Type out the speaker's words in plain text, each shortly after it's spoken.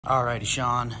Alrighty,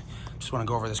 Sean. Just want to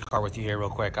go over this car with you here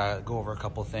real quick. Go over a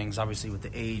couple of things. Obviously, with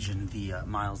the age and the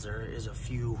miles, there is a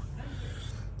few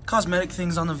cosmetic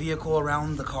things on the vehicle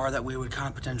around the car that we would kind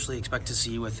of potentially expect to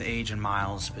see with age and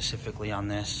miles, specifically on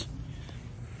this.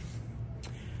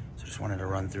 So just wanted to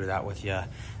run through that with you.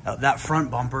 That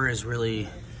front bumper is really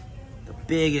the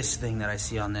biggest thing that I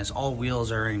see on this. All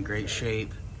wheels are in great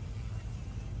shape.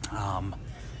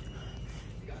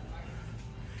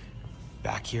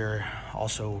 Back here,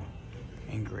 also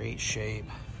in great shape.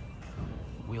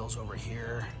 Wheels over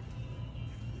here.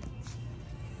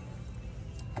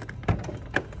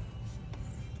 A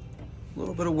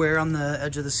little bit of wear on the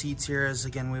edge of the seats here, as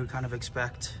again we would kind of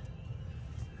expect.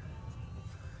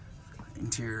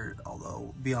 Interior,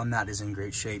 although beyond that, is in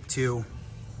great shape too.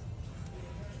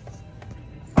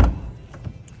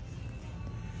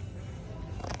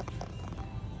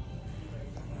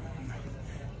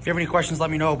 If you have any questions,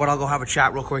 let me know, but I'll go have a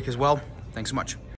chat real quick as well. Thanks so much.